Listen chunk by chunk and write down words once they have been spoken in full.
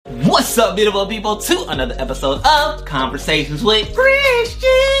What's up, beautiful people, to another episode of Conversations with Christian.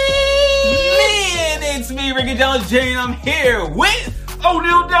 Man, it's me, Ricky Jones Jr., and I'm here with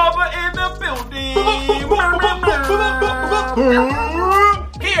O'Neal Dauber in the building.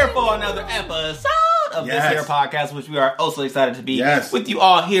 here for another episode of this here podcast, which we are also excited to be with you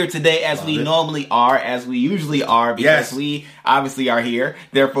all here today, as we normally are, as we usually are, because we obviously are here.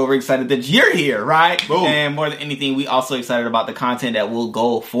 Therefore, we're excited that you're here, right? Boom. And more than anything, we also excited about the content that will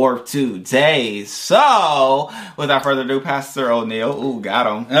go forth today. So, without further ado, Pastor O'Neal, got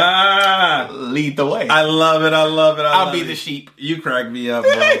him. Lead the way. I love it. I'll be the sheep. You crack me up,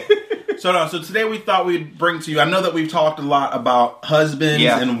 bro. So today we thought we'd bring to you, I know that we've talked a lot about husbands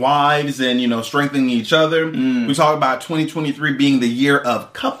and wives and, strengthening each other. We talked about 2023 being the year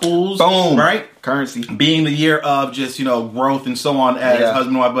of couples. Boom. Right? Currency. Being the year of just, growth and so on as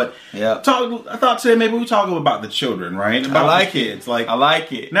husband and wife. But I thought today maybe we talk about the children, right? About I like the kids. I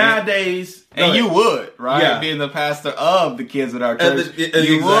like it. Nowadays... And you would, right? Yeah. Being the pastor of the kids at our church,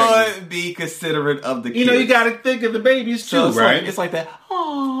 you would be considerate of the kids. You got to think of the babies too, right? It's like that,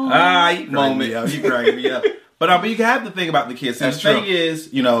 you moment. You crack me up. But you have to think about the kids. And the thing is,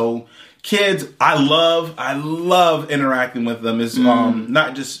 kids, I love interacting with them. It's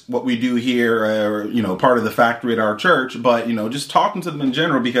not just what we do here, or part of the factory at our church, but just talking to them in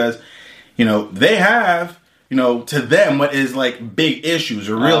general, because they have. To them, what is like big issues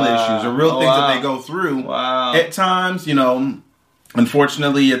or real issues or real things that they go through. At times,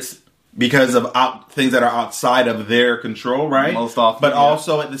 unfortunately, it's because of things that are outside of their control, right? Most often. But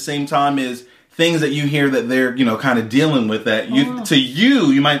also at the same time is things that you hear that they're, kind of dealing with that to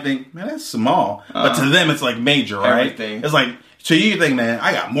you might think, man, that's small. But to them, it's like major, right? Everything. It's like, to you think, man,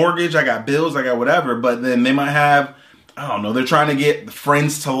 I got mortgage, I got bills, I got whatever. But then they might have, I don't know, they're trying to get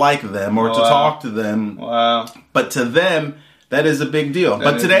friends to like them or to talk to them. Wow. But to them, that is a big deal.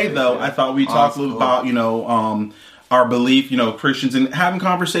 But today, though, I thought we'd talk a little about, our belief, Christians, and having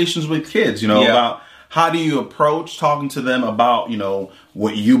conversations with kids, about how do you approach talking to them about,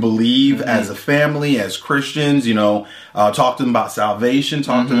 what you believe as a family, as Christians, talk to them about salvation,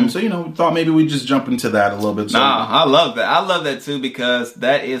 talk to them. So, thought maybe we'd just jump into that a little bit. I love that. I love that too, because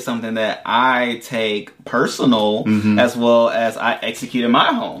that is something that I take personal as well as I execute in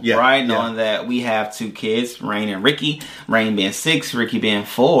my home, right? Knowing that we have two kids, Rain and Ricky, Rain being 6, Ricky being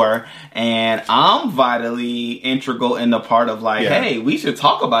 4. And I'm vitally integral in the part of hey, we should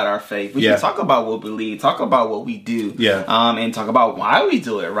talk about our faith. We should talk about what we believe, talk about what we do, and talk about why we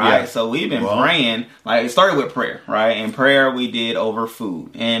do it, right? So we've been praying, it started with prayer, right? And prayer we did over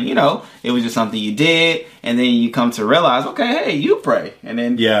food. And, it was just something you did. And then you come to realize, okay, hey, you pray. And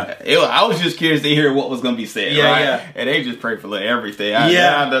then I was just curious to hear what was going to be said, right? And they just pray for everything.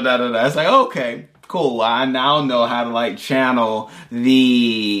 It's like, okay. Cool. I now know how to channel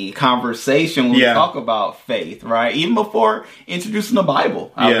the conversation when we talk about faith, right? Even before introducing the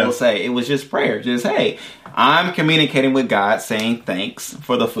Bible, I will say it was just prayer. Just, hey, I'm communicating with God saying thanks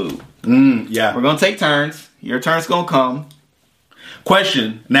for the food. We're going to take turns. Your turn's going to come.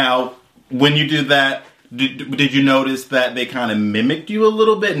 Question. Now, when you do that, did you notice that they kind of mimicked you a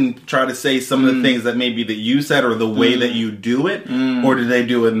little bit and try to say some of the things that maybe that you said or the way that you do it? Or did they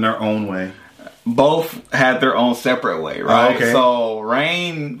do it in their own way? Both had their own separate way, right? So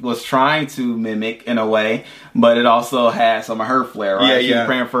Rain was trying to mimic in a way, but it also had some of her flair, right? She was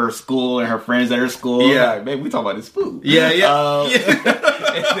praying for her school and her friends at her school. Baby, we talk about this food. And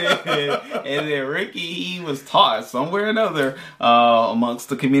then Ricky, he was taught somewhere or another amongst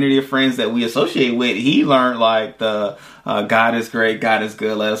the community of friends that we associate with. He learned the God is great, God is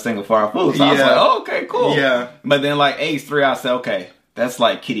good, let us sing for our food. So I was like, oh, okay, cool. But then age 3, I said, okay. That's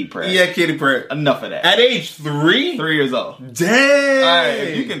like kiddie prayer. Yeah, kiddie prayer. Enough of that. At age 3? 3 years old. Dang! All right,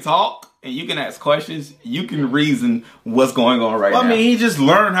 if you can talk and you can ask questions, you can reason what's going on right now. I mean, he just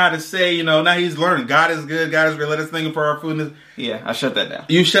learned how to say, now he's learning. God is good, God is great, let us thank him for our food. Yeah, I shut that down.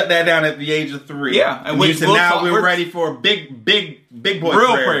 You shut that down at the age of 3. Yeah. And you said, now we're ready for big boy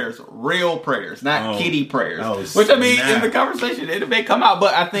real prayers, not kiddie prayers. Which, I mean, in the conversation, it may come out,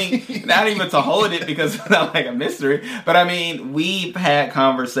 but I think not even to hold it because it's not like a mystery. But I mean, we've had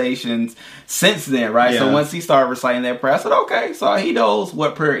conversations since then, right? So once he started reciting that prayer, I said, okay, so he knows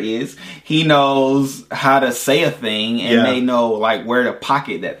what prayer is. He knows how to say a thing, and they know where to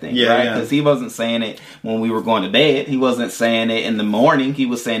pocket that thing, right? Because he wasn't saying it when we were going to bed. He wasn't saying it in the morning. He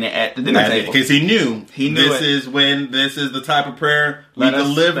was saying it at the dinner table. Because he knew this is the type of prayer we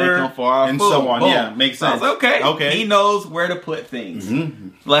deliver for our and food. So on. Boom. Yeah, makes sense. So okay. He knows where to put things.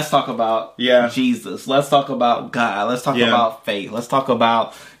 Let's talk about Jesus. Let's talk about God. Let's talk about faith. Let's talk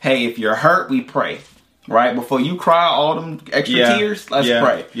about, hey, if you're hurt, we pray. Right? Before you cry all them extra tears, let's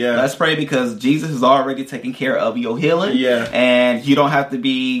pray. Yeah. Let's pray because Jesus has already taken care of your healing. Yeah. And you don't have to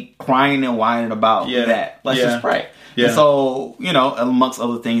be crying and whining about that. Let's just pray. Yeah. And so, amongst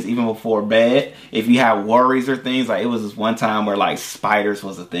other things, even before bed, if you have worries or things, like it was this one time where like spiders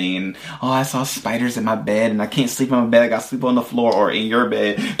was a thing. And, I saw spiders in my bed and I can't sleep on my bed. I got to sleep on the floor or in your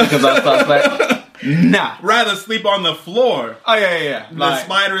bed because I saw spiders. Nah. Rather sleep on the floor. Oh, yeah. The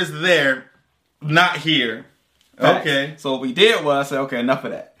spider is there, not here. Okay. So what we did was, I said, okay, enough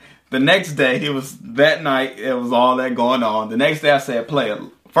of that. The next day, that night, it was all that going on. The next day, I said, play it.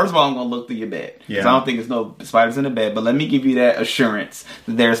 First of all, I'm going to look through your bed. Because I don't think there's no spiders in the bed. But let me give you that assurance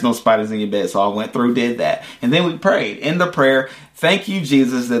that there's no spiders in your bed. So I went through, did that. And then we prayed. In the prayer, thank you,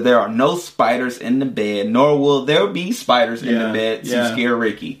 Jesus, that there are no spiders in the bed, nor will there be spiders in the bed to scare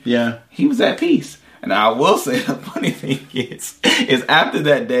Ricky. Yeah. He was at peace. And I will say the funny thing is after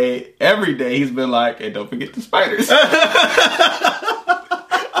that day, every day he's been like, hey, don't forget the spiders.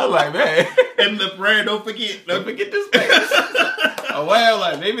 I'm like, man. In the prayer, don't forget the spiders. Well,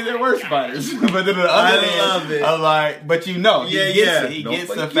 like maybe there were spiders, but then the other love it. I'm like, but he gets it. He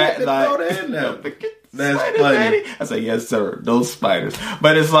gets the fact like, that's funny. Daddy. I say, yes, sir. Those spiders.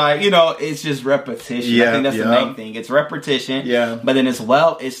 But it's like, it's just repetition. I think that's the main thing. It's repetition. Yeah. But then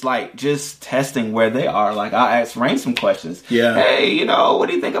it's like just testing where they are. Like I asked Rain some questions. Yeah. Hey, what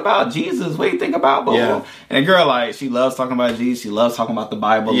do you think about Jesus? What do you think about Bible? Yeah. And the girl, like, she loves talking about Jesus. She loves talking about the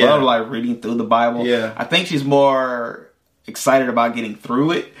Bible. Yeah. Love like reading through the Bible. Yeah. I think she's more excited about getting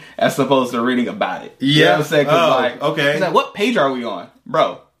through it as opposed to reading about it. Yeah. You know what I'm saying? Okay. She's like, what page are we on?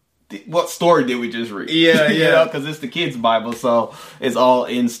 Bro, what story did we just read? Yeah. Because it's the kids' Bible, so it's all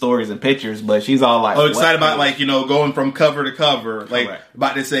in stories and pictures. But she's all like, excited about going from cover to cover, like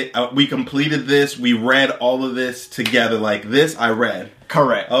about to say, we completed this, we read all of this together, like this I read.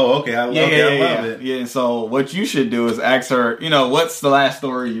 Correct. Oh, okay. I love it. Yeah. And so what you should do is ask her, what's the last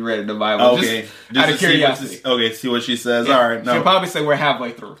story you read in the Bible? Okay. Just out of curiosity. See what she says. Yeah. All right. No. She'll probably say we're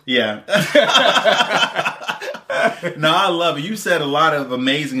halfway through. Yeah. No, I love it. You said a lot of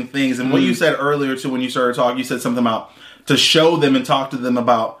amazing things. And what you said earlier, too, when you started talking, you said something about to show them and talk to them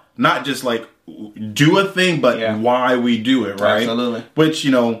about not just like do a thing, but why we do it, right? Absolutely. Which,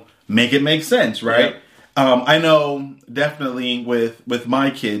 make it make sense, right? Yep. I know definitely with my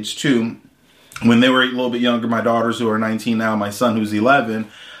kids, too, when they were a little bit younger, my daughters who are 19 now, my son who's 11,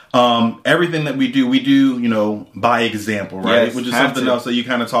 everything that we do, by example, right? Yes, which is something else that you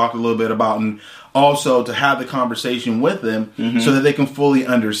kind of talked a little bit about. And also to have the conversation with them so that they can fully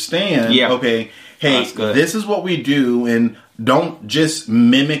understand, okay, hey, this is what we do, and don't just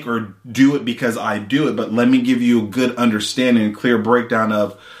mimic or do it because I do it, but let me give you a good understanding and clear breakdown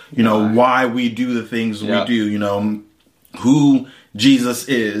of, why we do the things we do, who Jesus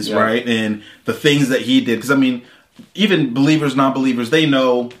is, right? And the things that he did. Because, even believers, non-believers, they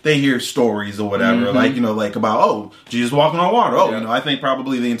hear stories or whatever, like about, Jesus walking on water. I think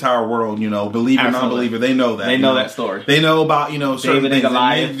probably the entire world, believer, non-believer, they know that. They know that story. They know about, certain David and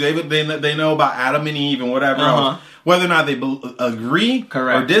Goliath. They know about Adam and Eve and whatever else. Whether or not they agree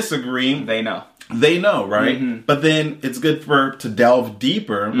or disagree, they know. They know, right? But then it's good to delve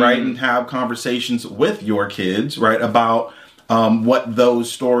deeper, right? And have conversations with your kids, right? About what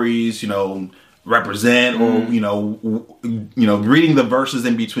those stories, represent or, reading the verses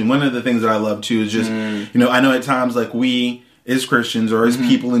in between. One of the things that I love too is just, I know at times like we as Christians or as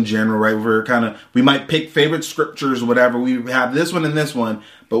people in general, right? We might pick favorite scriptures or whatever. We have this one and this one,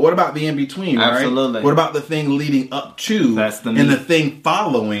 but what about the in between, right? Absolutely. What about the thing leading up to and the thing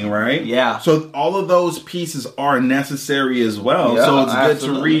following, right? Yeah. So all of those pieces are necessary as well. Yeah, so it's good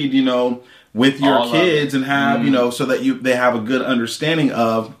to read, with your all kids and have, so that they have a good understanding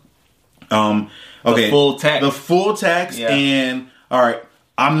of, the full text and all right,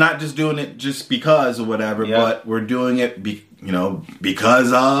 I'm not just doing it just because or whatever, but we're doing it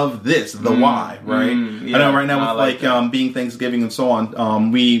because of this, the why, right? I know right now with being Thanksgiving and so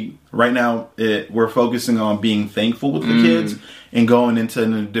on, we're focusing on being thankful with the kids and going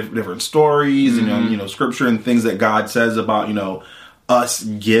into different stories and scripture and things that God says about us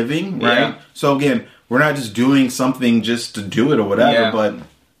giving, right? Yeah. So again, we're not just doing something just to do it or whatever, but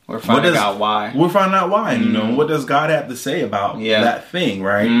we're finding out why. We're finding out why. And, what does God have to say about that thing,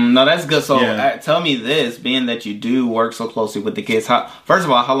 right? No, that's good. So tell me this, being that you do work so closely with the kids, first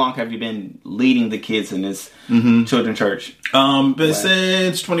of all, how long have you been leading the kids in this children's church?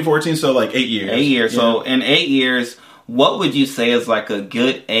 Since 2014, so like 8 years. 8 years. Yeah. So in 8 years, what would you say is like a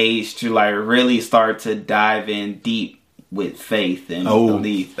good age to like really start to dive in deep with faith and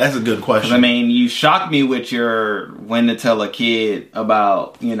belief? That's a good question. You shocked me with your when to tell a kid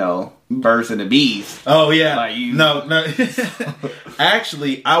about, birds and the bees. Oh yeah, like no.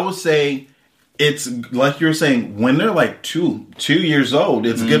 Actually, I would say it's like you were saying when they're like 2 years old.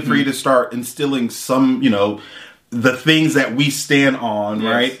 It's good for you to start instilling some, the things that we stand on,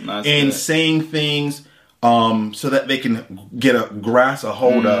 right, and saying things so that they can get a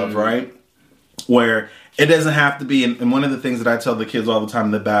hold of, right, where. It doesn't have to be, and one of the things that I tell the kids all the time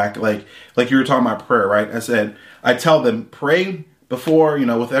in the back, like you were talking about prayer, right? I tell them, pray before,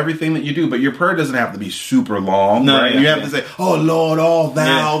 with everything that you do, but your prayer doesn't have to be super long, right? You have to say, oh Lord, all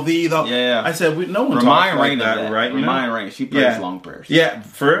thou, thee, thou. Yeah. I said, no one talks like that, right? Remind Rain, she prays long prayers. Yeah,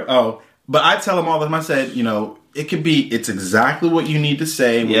 but I tell them all the time, I said, it could be, it's exactly what you need to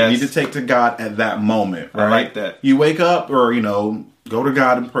say, what you need to take to God at that moment, right? I like that. You wake up or, go to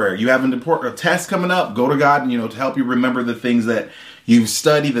God in prayer. You have a test coming up, go to God, to help you remember the things that you've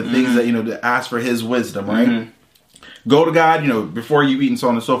studied, the things that, to ask for his wisdom, right? Mm-hmm. Go to God, before you eat and so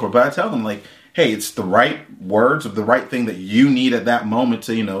on and so forth. But I tell them like, hey, it's the right words of the right thing that you need at that moment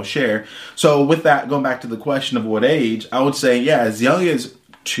to, share. So with that, going back to the question of what age, I would say, as young as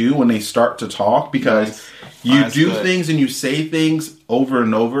 2 when they start to talk, because you do things and you say things over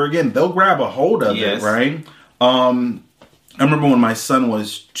and over again, they'll grab a hold of it, right? I remember when my son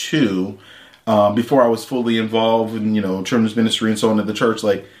was 2, before I was fully involved in, children's ministry and so on at the church,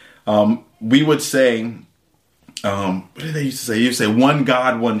 we would say, what did they used to say? You say, one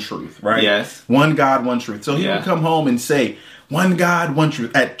God, one truth, right? Yes. One God, one truth. So he would come home and say, one God, one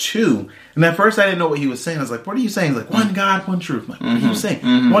truth at 2. And at first I didn't know what he was saying. I was like, what are you saying? He's like, one God, one truth. I'm like, what are you saying?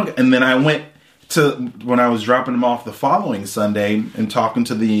 And then I went to, when I was dropping him off the following Sunday and talking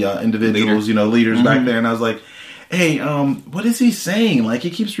to the individuals, leaders back there. And I was like, hey, what is he saying? Like, he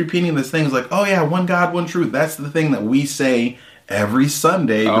keeps repeating this thing. It's like, oh yeah, one God, one truth. That's the thing that we say every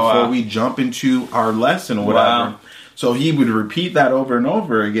Sunday before we jump into our lesson or whatever. Wow. So he would repeat that over and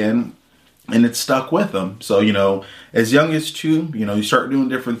over again, and it stuck with him. So, as young as 2, you start doing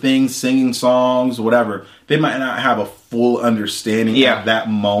different things, singing songs, whatever. They might not have a full understanding at that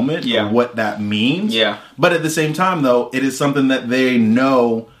moment of what that means. Yeah. But at the same time, though, it is something that they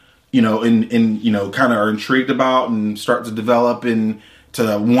know, and kind of are intrigued about and start to develop and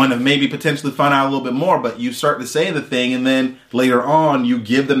to want to maybe potentially find out a little bit more. But you start to say the thing, and then later on, you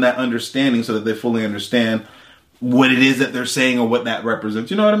give them that understanding so that they fully understand what it is that they're saying or what that represents.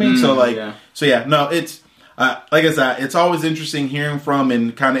 You know what I mean? It's like I said, it's always interesting hearing from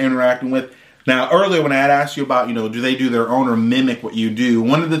and kind of interacting with. Now, earlier when I had asked you about, do they do their own or mimic what you do?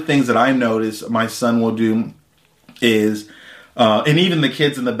 One of the things that I noticed my son will do is, and even the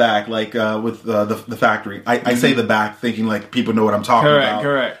kids in the back, like with the factory, I say the back thinking like people know what I'm talking about.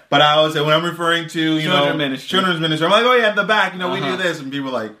 Correct. But I always say when I'm referring to, children's ministry, I'm like, oh yeah, the back, we do this. And people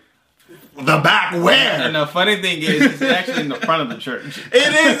are like, the back where? And the funny thing is, it's actually in the front of the church.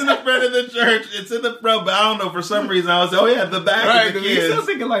 It is in the front of the church. It's in the front, but I don't know, for some reason I was like, oh yeah, the back. Right, because you're still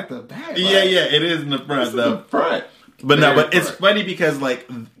thinking like the back. Yeah, it is in the front though. The front. But it's funny because like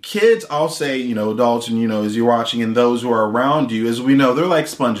kids, I'll say, adults and, as you're watching and those who are around you, as we know, they're like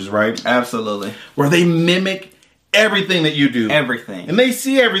sponges, right? Absolutely. Where they mimic everything that you do. Everything. And they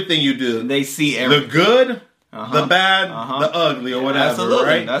see everything you do. They see everything. The good, the bad, the ugly, or whatever. Absolutely.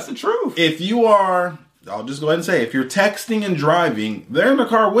 Right? That's the truth. If you are, I'll just go ahead and say, if you're texting and driving, they're in the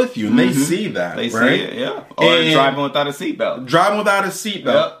car with you and they see that. They see it, yeah. Or driving without a seatbelt. Driving without a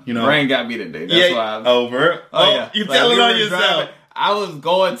seatbelt. Yep. Rain got me today. That's why. Over. Oh, yeah. You tell it on yourself. Driving. I was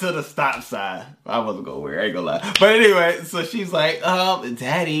going to the stop sign. I wasn't going where, I ain't gonna lie. But anyway, so she's like,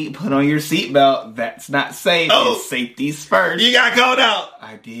 Daddy, put on your seatbelt. That's not safe. It's safety's first. You got called out.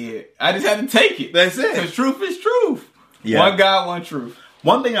 I did. I just had to take it. That's it. Because truth is truth. Yeah. One God, one truth.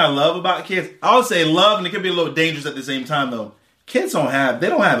 One thing I love about kids, I would say love, and it can be a little dangerous at the same time though. Kids they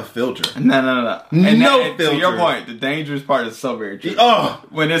don't have a filter. No. No filter. To your point, the dangerous part is so very true.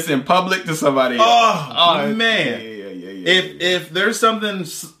 When it's in public to somebody else. Man. Yeah. If there's something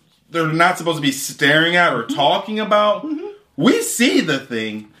they're not supposed to be staring at or talking about, we see the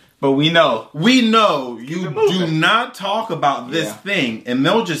thing. But we know you do not talk about this thing, and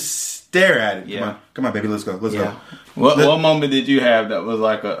they'll just stare at it. Yeah. Come on, baby, let's go. What moment did you have that was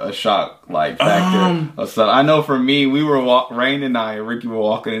like a shock factor? So I know for me, we were Rain and I and Ricky were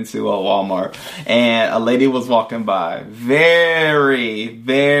walking into a Walmart, and a lady was walking by, very,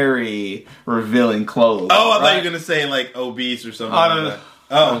 very revealing clothes. Oh, I thought you were gonna say like obese or something. Like that.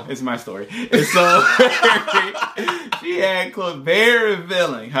 Oh, it's my story. And so she had clothes very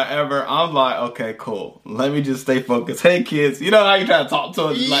revealing. However, I'm like, okay, cool. Let me just stay focused. Hey, kids, you know how you try to talk to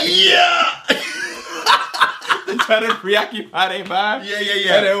them? Like, they try to preoccupy their mind.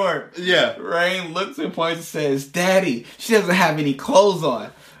 Yeah. And it worked. Yeah. Rain looks and points and says, Daddy, she doesn't have any clothes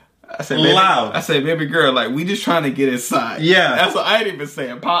on. I said, loud. I said, baby girl, like, we just trying to get inside. Yeah. That's what I didn't even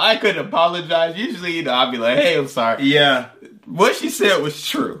say. I couldn't apologize. Usually, I'd be like, hey, I'm sorry. Yeah. What she said was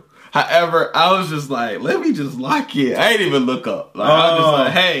true. However, I was just like, let me just lock in. I didn't even look up. Like, I was just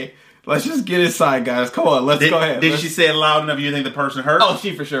like, hey, let's just get inside, guys. Come on, let's go ahead. Did she say it loud enough you think the person heard? Oh,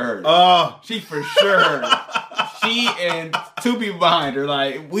 she for sure heard. Oh. She for sure heard. She and 2 people behind her,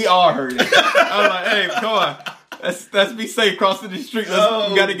 like, we all heard it. I was like, hey, come on. Let's be safe crossing the street. We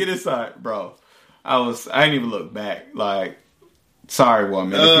gotta get inside, bro. I didn't even look back. Like, sorry,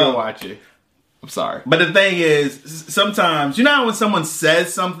 woman, if you're watching, I'm sorry. But the thing is, sometimes, you know how when someone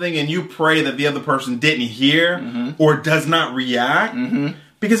says something and you pray that the other person didn't hear or does not react? Mm-hmm.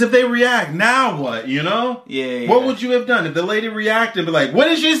 Because if they react, now what, you know? Yeah. What would you have done? If the lady reacted and be like, what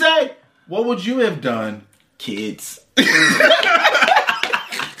did she say? What would you have done? Kids.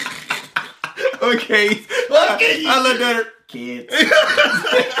 Okay. I looked at her. Kids.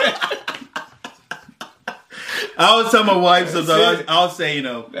 I always tell my wife sometimes, I'll say, you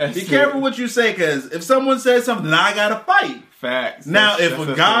know, be careful what you say, because if someone says something, I gotta fight. Facts. Now, if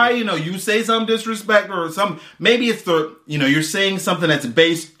a guy, you know, you say some disrespect or some, maybe it's the, you know, you're saying something that's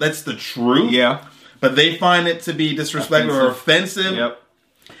the truth. Yeah. But they find it to be disrespectful or offensive. Yep.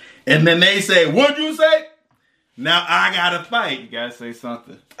 And then they say, what'd you say? Now I gotta fight. You gotta say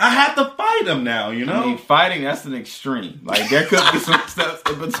something. I have to fight them now, you know? I mean, fighting, that's an extreme. Like, there could be some steps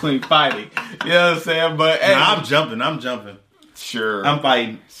in between fighting. You know what I'm saying? But, hey. I'm jumping. Sure. I'm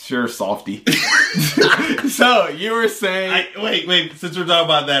fighting. Sure, softy. So, you were saying... Wait. Since we're talking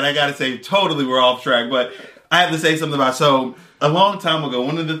about that, I gotta say, totally we're off track, but I have to say something about... So, a long time ago,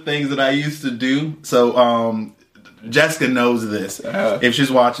 one of the things that I used to do... So, Jessica knows this. If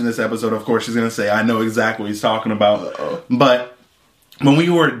she's watching this episode, of course, she's going to say, I know exactly what he's talking about. Uh-oh. But when we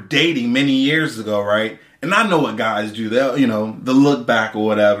were dating many years ago, right? And I know what guys do. They'll, you know, the look back or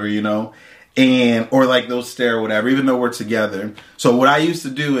whatever, you know, or like they'll stare or whatever, even though we're together. So what I used to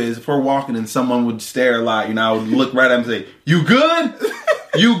do is if we're walking and someone would stare a lot, you know, I would look right at them and say, you good?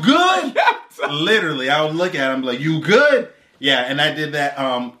 You good? Literally, I would look at them and be like, you good? Yeah, and I did that.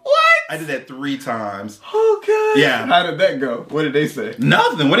 What? I did that 3 times. Okay. Yeah. How did that go? What did they say?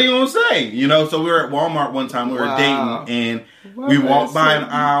 Nothing. What are you going to say? You know, so we were at Walmart one time. We were dating, and we walked by an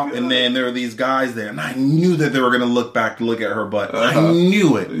aisle, and then there were these guys there, and I knew that they were going to look back to look at her butt. I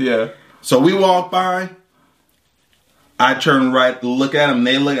knew it. Yeah. So we walked by. I turned right to look at them.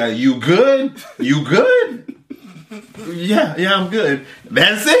 They look at you good? You good? Yeah, I'm good.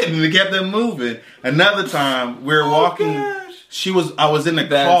 That's it. And they kept them moving. Another time, we were walking. Gosh. I was in the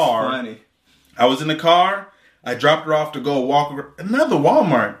car. Funny. I was in the car. I dropped her off to go walk. Another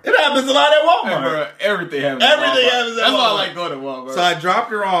Walmart. It happens a lot at Walmart. Bro, everything happens at Walmart. That's why I like going to Walmart. So I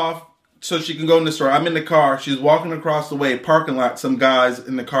dropped her off so she can go in the store. I'm in the car. She's walking across the way, parking lot. Some guys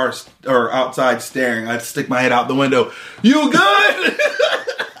in the car or outside staring. I stick my head out the window. You good?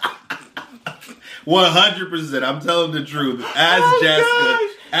 100%. I'm telling the truth. Ask Jessica.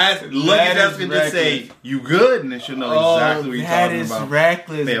 Look at Jessica and just say, you good? And then she'll know exactly what you're talking about. That is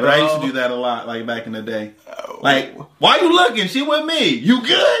reckless, man, bro. But I used to do that a lot, like back in the day. Like, why you looking? She with me. You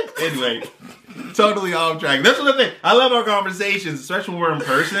good? Anyway, totally off track. That's what I think. I love our conversations, especially when we're in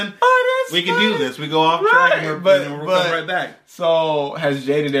person. We can do this. We go off track and we're coming right back. So, has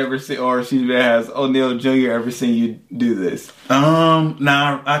Jaden ever seen, or has O'Neal Jr. ever seen you do this?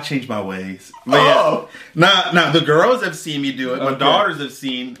 Nah, I changed my ways. But nah, the girls have seen me do it. My daughters have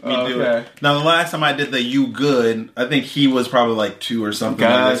seen me do it. Now, the last time I did the you good, I think he was probably like 2 or something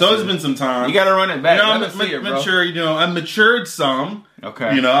like that. So it's been some time. You gotta run it back. You know, I'm mature, you know, I matured some.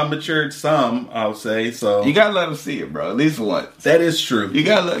 Okay. You know, I matured some, I'll say. So you gotta let them see it, bro. At least once. That is true. You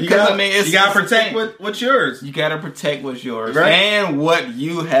gotta protect what's yours. You gotta protect what's yours. Right? And what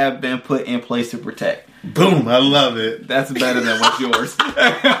you have been put in place to protect. Boom, I love it. That's better than what's yours.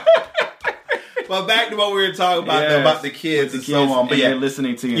 Well, back to what we were talking about, though, about the kids and so on. But yeah,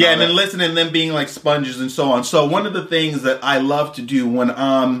 listening to you. Yeah, and then listening and them being like sponges and so on. So one of the things that I love to do when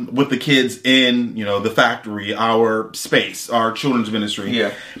I'm with the kids in, you know, the factory, our space, our children's ministry,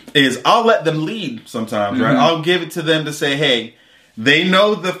 is I'll let them lead sometimes, right? I'll give it to them to say, hey, they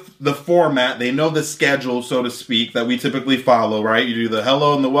know the format, they know the schedule, so to speak, that we typically follow, right? You do the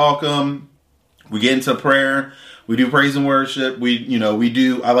hello and the welcome. We get into prayer. We do praise and worship.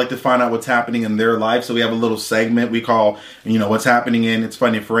 I like to find out what's happening in their life. So we have a little segment we call, what's happening in. It's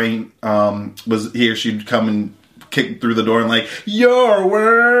funny if Rain was here, she'd come and kick through the door and like, your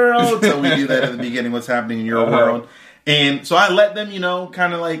world. So we do that at the beginning, what's happening in your world. And so I let them,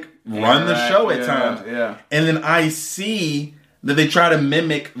 kind of like run the show at times. Yeah. And then I see that they try to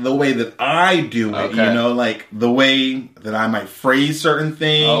mimic the way that I do it. Okay. You know, like the way that I might phrase certain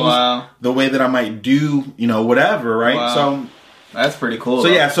things. Oh, wow. The way that I might do, you know, whatever, right? Wow. So that's pretty cool. So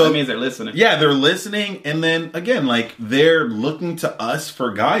though. Yeah, so that means they're listening. Yeah, they're listening, and then again, like they're looking to us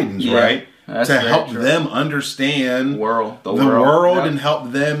for guidance, right? To help them understand the world, yep. And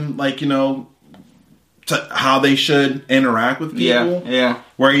help them, like, you know, to how they should interact with people. Yeah.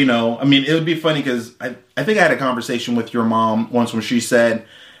 Where, you know, I mean, it would be funny because I think I had a conversation with your mom once when she said,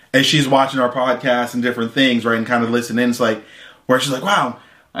 and she's watching our podcast and different things, right, and kind of listening. It's like where she's like, "Wow,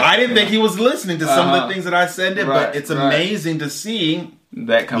 I didn't think he was listening to some of the things that I said, but it's amazing to see."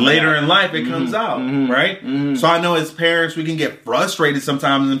 That later in life, it comes out, right? Mm-hmm. So I know as parents, we can get frustrated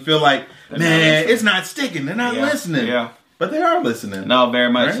sometimes and feel like, man, it's not sticking. They're not listening. Yeah. But they are listening. No, very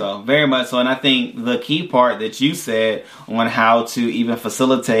much so. Very much so. And I think the key part that you said on how to even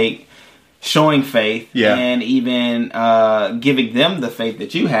facilitate showing faith and even giving them the faith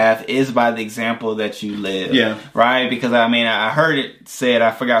that you have is by the example that you live. Yeah. Right? Because, I mean, I heard it said,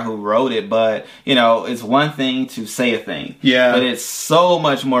 I forgot who wrote it, but, you know, it's one thing to say a thing. Yeah. But it's so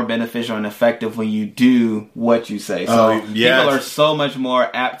much more beneficial and effective when you do what you say. So people are so much more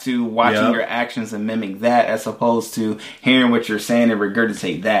apt to watching your actions and mimic that as opposed to hearing what you're saying and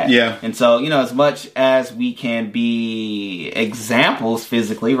regurgitate that. Yeah. And so, you know, as much as we can be examples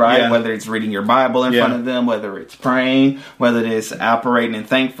physically, right? Yeah. Whether it's reading your Bible in front of them, whether it's praying, whether it's operating in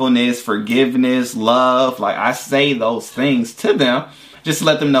thankfulness, forgiveness, love. Like, I say those things to them just to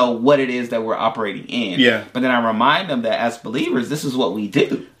let them know what it is that we're operating in. Yeah. But then I remind them that as believers, this is what we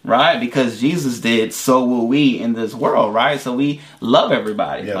do, right? Because Jesus did, so will we in this world, right? So we love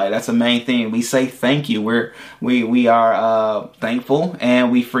everybody. Yeah. Like, that's the main thing. We say thank you. We are thankful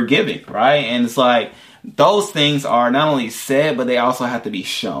and we forgiving, right? And it's like, those things are not only said, but they also have to be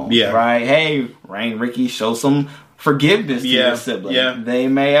shown. Yeah. Right? Hey, Rain, Ricky, show some forgiveness to your sibling. Yeah. They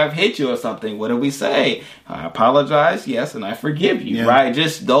may have hit you or something. What do we say? I apologize, yes, and I forgive you. Yeah. Right?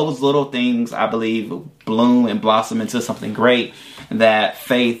 Just those little things, I believe, bloom and blossom into something great that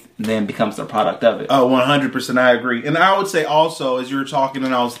faith then becomes the product of it. Oh, 100%, I agree. And I would say also, as you were talking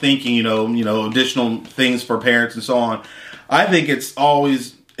and I was thinking, you know, additional things for parents and so on, I think it's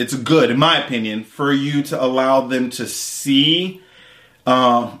good, in my opinion, for you to allow them to see,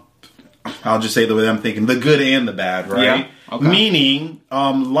 I'll just say the way I'm thinking, the good and the bad, right? Yeah. Okay. Meaning,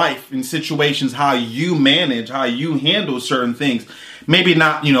 life in situations, how you manage, how you handle certain things. Maybe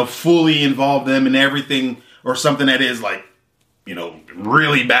not, you know, fully involve them in everything or something that is like, you know,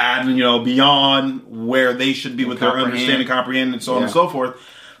 really bad and, you know, beyond where they should be with their understanding, comprehend, and so on and so forth.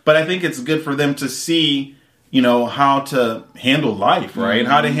 But I think it's good for them to see, you know, how to handle life, right?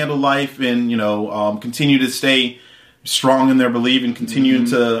 Mm-hmm. How to handle life and, you know, continue to stay strong in their belief and continue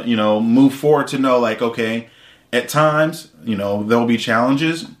to, you know, move forward to know, like, okay, at times, you know, there'll be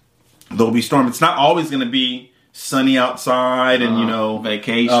challenges, there'll be storms. It's not always going to be sunny outside and, you know,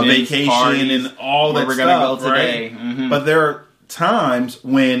 vacation parties, and all that stuff, we're going to go today. Right? Mm-hmm. But there are times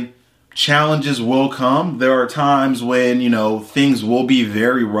when challenges will come. There are times when, you know, things will be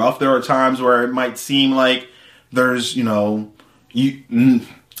very rough. There are times where it might seem like there's, you know,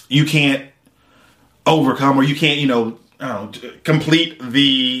 you can't overcome or you can't, you know, complete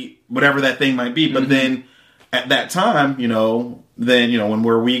the whatever that thing might be. But then at that time, you know, when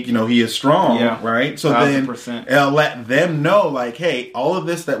we're weak, you know, he is strong, right? So 1,000%. Then it'll let them know, like, hey, all of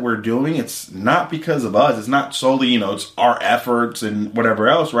this that we're doing, it's not because of us. It's not solely, you know, it's our efforts and whatever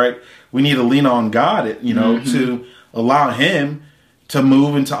else, right? We need to lean on God, you know, to allow him to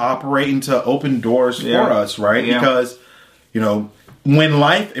move and to operate and to open doors for us, right? Yeah. Because, you know,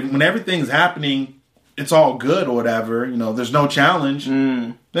 when everything's happening, it's all good or whatever, you know, there's no challenge,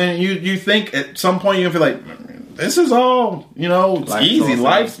 then you think at some point you're going to feel like, this is all, you know, it's easy.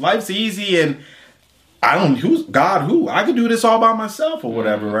 Life's easy and I could do this all by myself or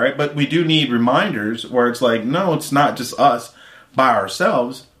whatever, right? But we do need reminders where it's like, no, it's not just us by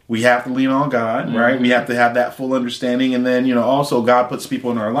ourselves. We have to lean on God, right? We have to have that full understanding. And then, you know, also God puts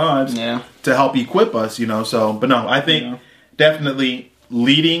people in our lives to help equip us, you know. So, but no, I think definitely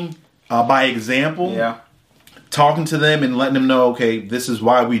leading by example, talking to them and letting them know, okay, this is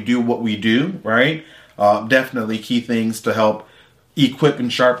why we do what we do, right? Definitely key things to help equip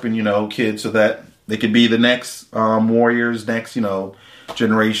and sharpen, you know, kids so that they could be the next warriors, next, you know,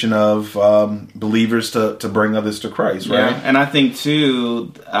 generation of believers to bring others to Christ, right? Yeah. And I think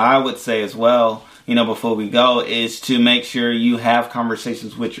too, I would say as well, before we go, is to make sure you have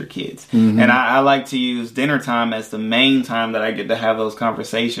conversations with your kids. And I like to use dinner time as the main time that I get to have those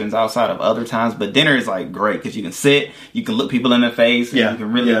conversations outside of other times. But dinner is like great because you can sit, you can look people in the face, and you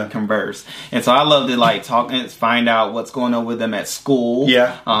can really converse. And so I love to like talk and find out what's going on with them at school.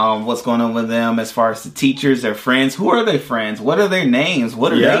 What's going on with them as far as the teachers, their friends. Who are their friends? What are their names? What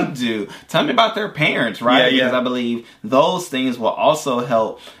do they do? Tell me about their parents, right? Because I believe those things will also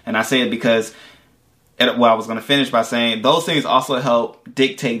help. And I say it because I was going to finish by saying those things also help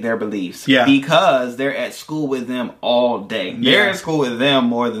dictate their beliefs. Because they're at school with them all day. They're at school with them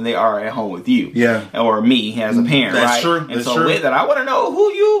more than they are at home with you. Or me as a parent, That's right? True. And so with that, I want to know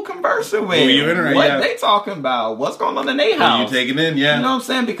who you conversing with. Who you interacting with. What they talking about. What's going on in their house. Who you taking in, You know what I'm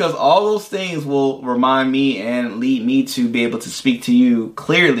saying? Because all those things will remind me and lead me to be able to speak to you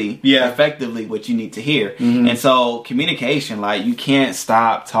clearly, effectively, what you need to hear. And so communication, like you can't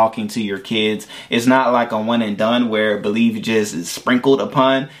stop talking to your kids. It's not like a one and done where belief just is sprinkled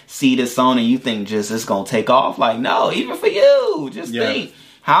upon, seed is sown, and you think just it's gonna take off. Like, no, even for you, just think,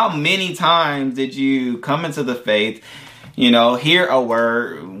 how many times did you come into the faith, hear a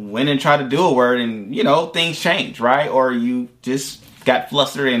word, went and try to do a word, and things change, right? Or you just got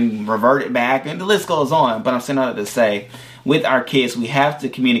flustered and reverted back, and the list goes on. But I'm saying all that to say, with our kids, we have to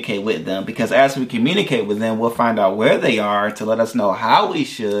communicate with them, because as we communicate with them, we'll find out where they are to let us know how we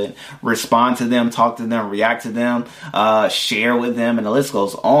should respond to them, talk to them, react to them, share with them, and the list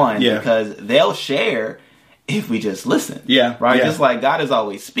goes on, because they'll share if we just listen. Right? Just like God is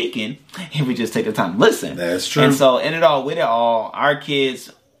always speaking, if we just take the time to listen. That's true. And so with it all, our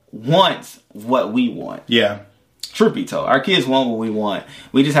kids want what we want. Truth be told, our kids want what we want.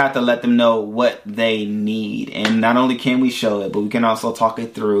 We just have to let them know what they need. And not only can we show it, but we can also talk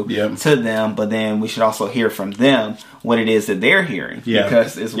it through to them. But then we should also hear from them what it is that they're hearing.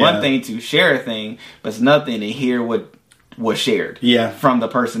 Because it's one thing to share a thing, but it's nothing to hear what was shared from the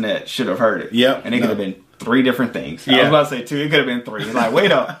person that should have heard it. And it could have been 3 different things. I was about to say 2. It could have been 3. Like,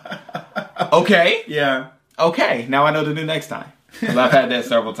 wait up. Okay. Okay. Now I know to do next time. Because I've had that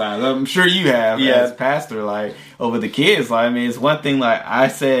several times. I'm sure you have as pastor, like, over the kids. Like, I mean, it's one thing, like, I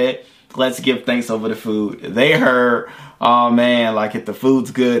said, let's give thanks over the food. They heard, oh, man, like, if the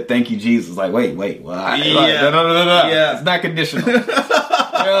food's good, thank you, Jesus. Like, wait, well, it's not conditional. You know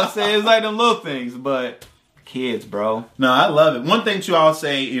what I'm saying? It's like them little things, but kids, bro. No, I love it. One thing, too, I'll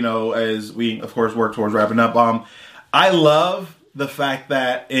say, as we, of course, work towards wrapping up, I love the fact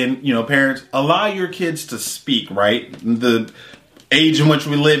that, parents, allow your kids to speak, right? The age in which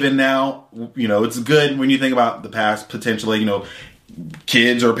we live in now, it's good when you think about the past, potentially,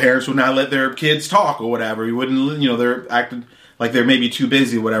 kids or parents would not let their kids talk or whatever. You wouldn't, they're acting like they're maybe too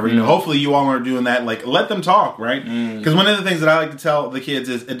busy or whatever. Hopefully you all are doing that. Like, let them talk, right? Because one of the things that I like to tell the kids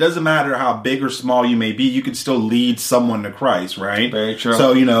is it doesn't matter how big or small you may be, you can still lead someone to Christ, right? Very true.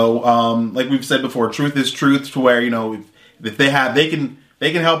 So, like we've said before, truth is truth, to where, if they have, they can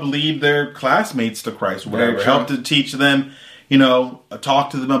help lead their classmates to Christ or whatever. Help to teach them, talk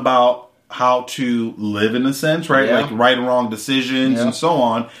to them about how to live in a sense, right? Like right and wrong decisions and so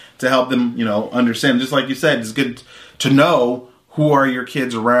on, to help them, understand. Just like you said, it's good to know who are your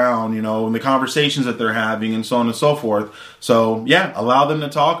kids around, and the conversations that they're having and so on and so forth. So allow them to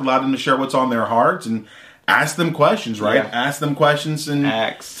talk, allow them to share what's on their hearts, and ask them questions, right? Ask them questions and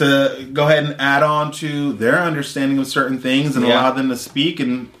to go ahead and add on to their understanding of certain things, and allow them to speak,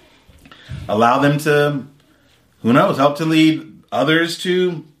 and allow them to, who knows, help to lead others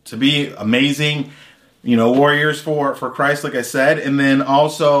to be amazing, warriors for Christ, like I said. And then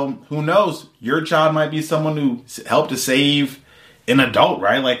also, who knows, your child might be someone who helped to save an adult,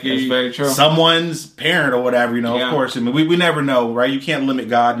 right? Like, it's very true. Someone's parent or whatever, of course. I mean, we never know, right? You can't limit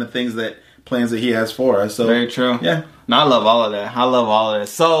God and the plans that he has for us. So very true. Yeah. No, I love all of that.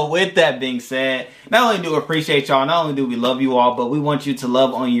 So with that being said, not only do we appreciate y'all, not only do we love you all, but we want you to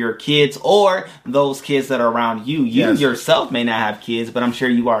love on your kids or those kids that are around you. You yourself may not have kids, but I'm sure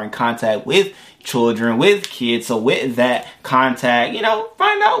you are in contact with children, with kids. So with that contact,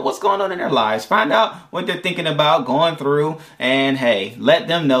 find out what's going on in their lives. Find out what they're thinking about, going through. And hey, let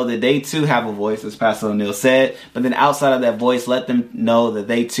them know that they too have a voice, as Pastor O'Neal said. But then outside of that voice, let them know that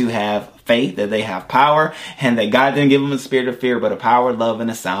they too have faith, that they have power, and that God didn't give them a spirit of fear, but a power, love, and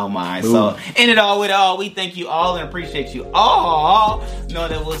a sound mind. Ooh. So in it all, with all, we thank you all and appreciate you all. Know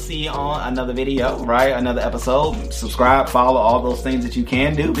that we'll see you on another video, right? Another episode. Subscribe, follow, all those things that you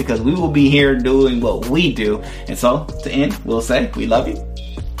can do, because we will be here doing what we do. And so to end, we'll say we love you.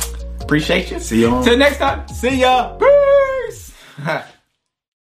 Appreciate you. See you on. Till next time. See ya. Peace.